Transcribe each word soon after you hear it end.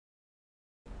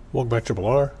Welcome back to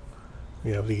Triple-R.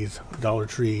 We have these Dollar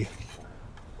Tree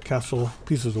castle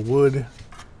pieces of wood,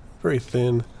 very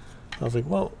thin. I was like,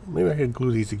 well, maybe I could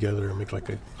glue these together and make like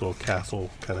a little castle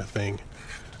kind of thing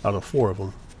out of 4 of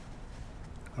them.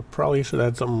 I probably should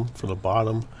add something for the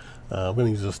bottom. I'm going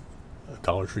to use this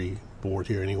Dollar Tree board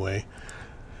here anyway.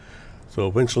 So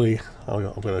eventually I'm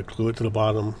going to glue it to the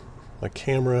bottom. My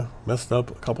camera messed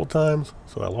up a couple times,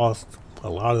 so I lost a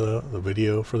lot of the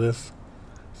video for this.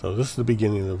 So this is the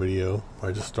beginning of the video where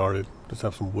I just started. Just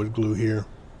have some wood glue here.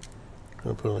 I'm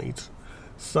going to put it on each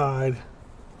side.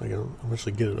 I can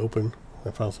eventually get it open.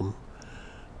 I found some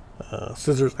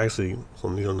scissors, actually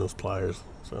some needle nose pliers,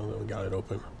 so we got it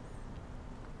open.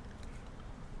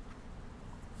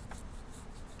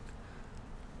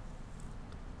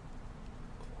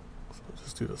 So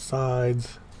just do the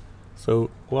sides. So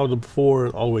while the before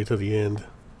all the way to the end,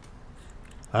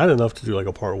 I had enough to do like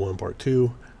a part 1, part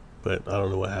 2. But I don't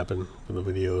know what happened with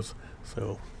the videos,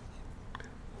 so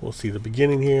we'll see the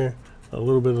beginning here, a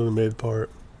little bit of the mid part,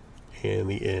 and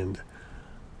the end.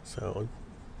 So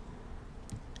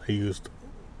I used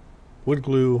wood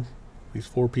glue, these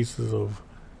 4 pieces of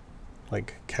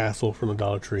like castle from the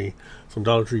Dollar Tree, some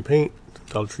Dollar Tree paint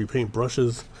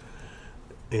brushes,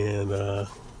 and the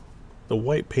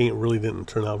white paint really didn't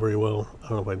turn out very well. I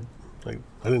don't know if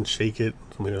I didn't shake it,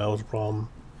 so maybe that was a problem.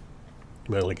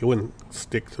 But like it wouldn't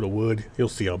stick to the wood. You'll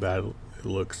see how bad it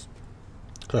looks.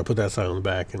 So I put that side on the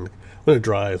back, and when it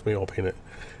dries, maybe I'll paint it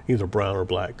either brown or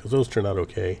black, because those turned out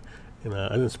okay. And I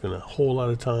didn't spend a whole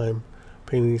lot of time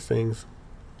painting these things.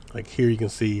 Like here you can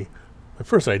see my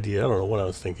first idea. I don't know what I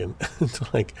was thinking to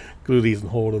like glue these and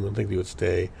hold them and think they would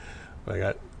stay. But I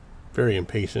got very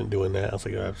impatient doing that. I was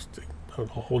like, I would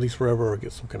hold these forever or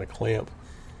get some kind of clamp.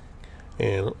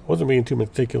 And I wasn't being too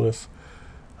meticulous.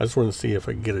 I just wanted to see if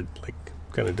I could get it like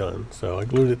kind of done. So I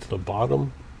glued it to the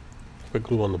bottom. I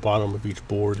glue on the bottom of each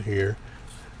board here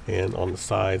and on the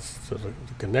sides so they're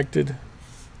connected,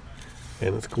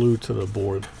 and it's glued to the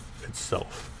board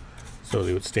itself so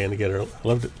they would stand together. I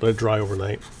let it dry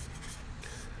overnight,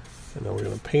 and then we're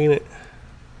going to paint it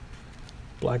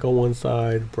black on one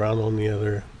side, brown on the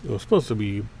other. It was supposed to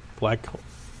be black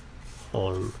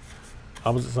on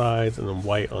opposite sides and then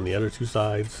white on the other 2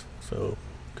 sides, so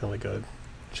kind of like a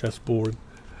chessboard.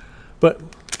 But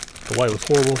the white was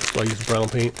horrible, so I used brown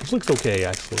paint, which looks okay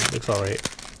actually. It looks alright.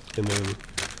 And then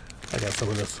I got some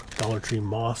of this Dollar Tree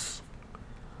moss,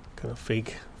 kind of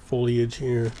fake foliage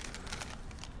here.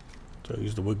 So I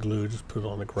used the wood glue, just put it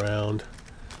on the ground.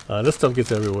 This stuff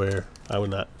gets everywhere. I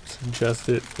would not suggest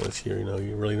it unless you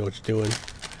really know what you're doing.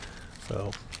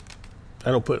 So I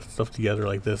don't put stuff together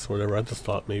like this or whatever. I just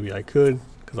thought maybe I could,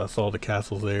 because I saw the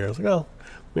castles there. I was like, oh,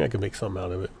 maybe I could make something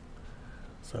out of it.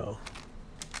 So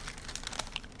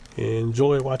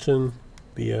enjoy watching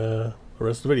the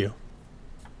rest of the video.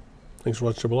 Thanks for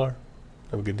watching Triple-R.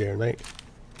 Have a good day or night,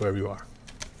 wherever you are.